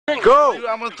Go! Dude,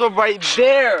 I'm gonna throw right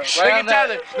there. Look at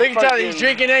Tyler. Look at Tyler. He's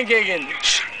drinking and kicking.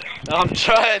 I'm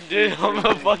trying, dude. I'm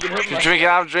gonna fucking hurt myself.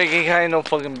 I'm drinking. I ain't no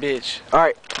fucking bitch.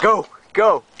 Alright, go.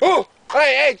 Go. Oh!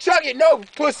 Hey, chug it. No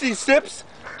pussy sips.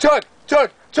 Chug.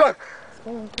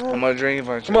 I'm gonna drink if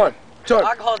I Come on. Chug.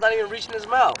 Alcohol's not even reaching his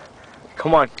mouth.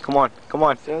 Come on.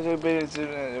 Sounds like baby it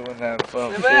wouldn't have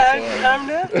fun. You know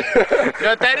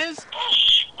what that is?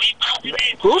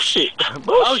 Bullshit.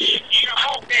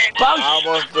 I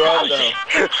almost throw though.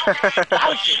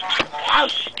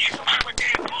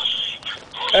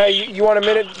 Hey, you want a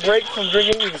minute break from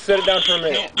drinking? You can set it down for a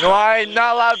minute. No, I'm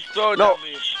not allowed to throw it No.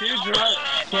 down.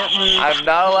 I'm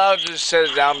not allowed to set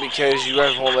it down because you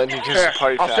guys won't let me because it's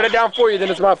party I'll set it down for you, then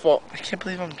it's my fault. I can't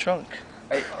believe I'm drunk.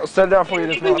 I'll set it down for you,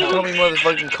 then it's my You fault. told me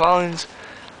motherfucking Collins.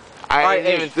 I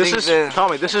didn't even think that.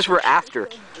 Tommy, this is for after.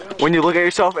 When you look at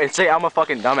yourself and say I'm a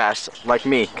fucking dumbass like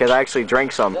me, because I actually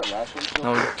drank some.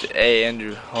 No, hey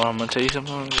Andrew, hold on, I'm gonna tell you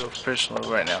something a little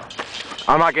personal right now.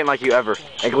 I'm not getting like you ever.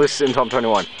 At least until I'm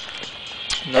 21.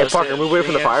 Hey Parker, move away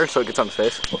from the fire so it gets on his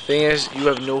face. The thing is, you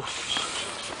have no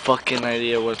fucking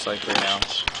idea what it's like right now.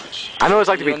 I know it's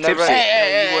like to be You'll never, tipsy.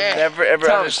 you will never ever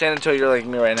Tommy. understand until you're like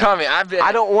me right now. Tommy,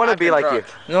 I don't want to be like you.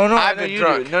 No, I've I know been you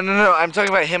drunk. do. No, I'm talking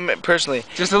about him personally.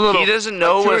 Just a little. He doesn't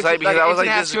know Like what it's 2 like because I was like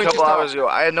inches, this a 2.5 couple inches hours ago.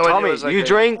 I had no idea what Tommy, it was like. you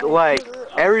drank like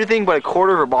everything but a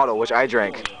quarter of a bottle, which I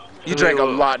drank. You drank a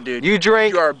lot, dude. You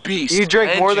drank. You are a beast. You I drank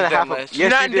didn't more than a drink half that of. much. Yes, You're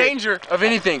not you in did. danger of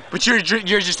anything, but you're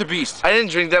just a beast. I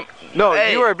didn't drink that. No,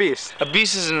 Hey. you were a beast. A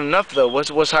beast isn't enough though.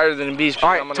 What's higher than a beast? All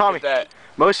right, I'm gonna Tommy. get that.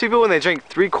 Most people, when they drink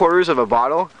 3/4 of a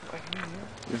bottle,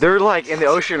 they're like in the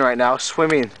ocean right now,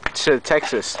 swimming to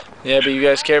Texas. Yeah, but you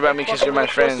guys care about me because you're my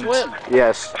friends.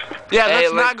 Yes. Yeah, Hey,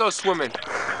 let's like- not go swimming.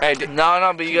 Hey,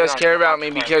 No, but you guys care about me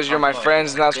because you're my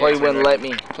friends, and that's why you wouldn't let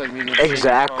me.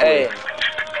 Exactly. Hey,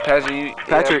 Patrick.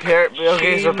 Patrick.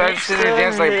 Okay, so Patrick's sitting there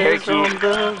dancing like parakeet.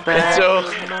 And so,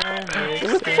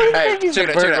 hey, check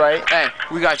it, bird, right? Hey,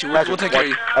 we got you. We'll take care of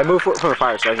you. I moved from the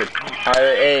fire so I could.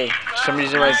 hey, for some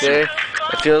reason right there,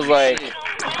 it feels like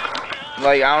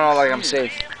I don't know, like I'm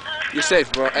safe. You're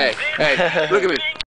safe, bro. Hey, look at me.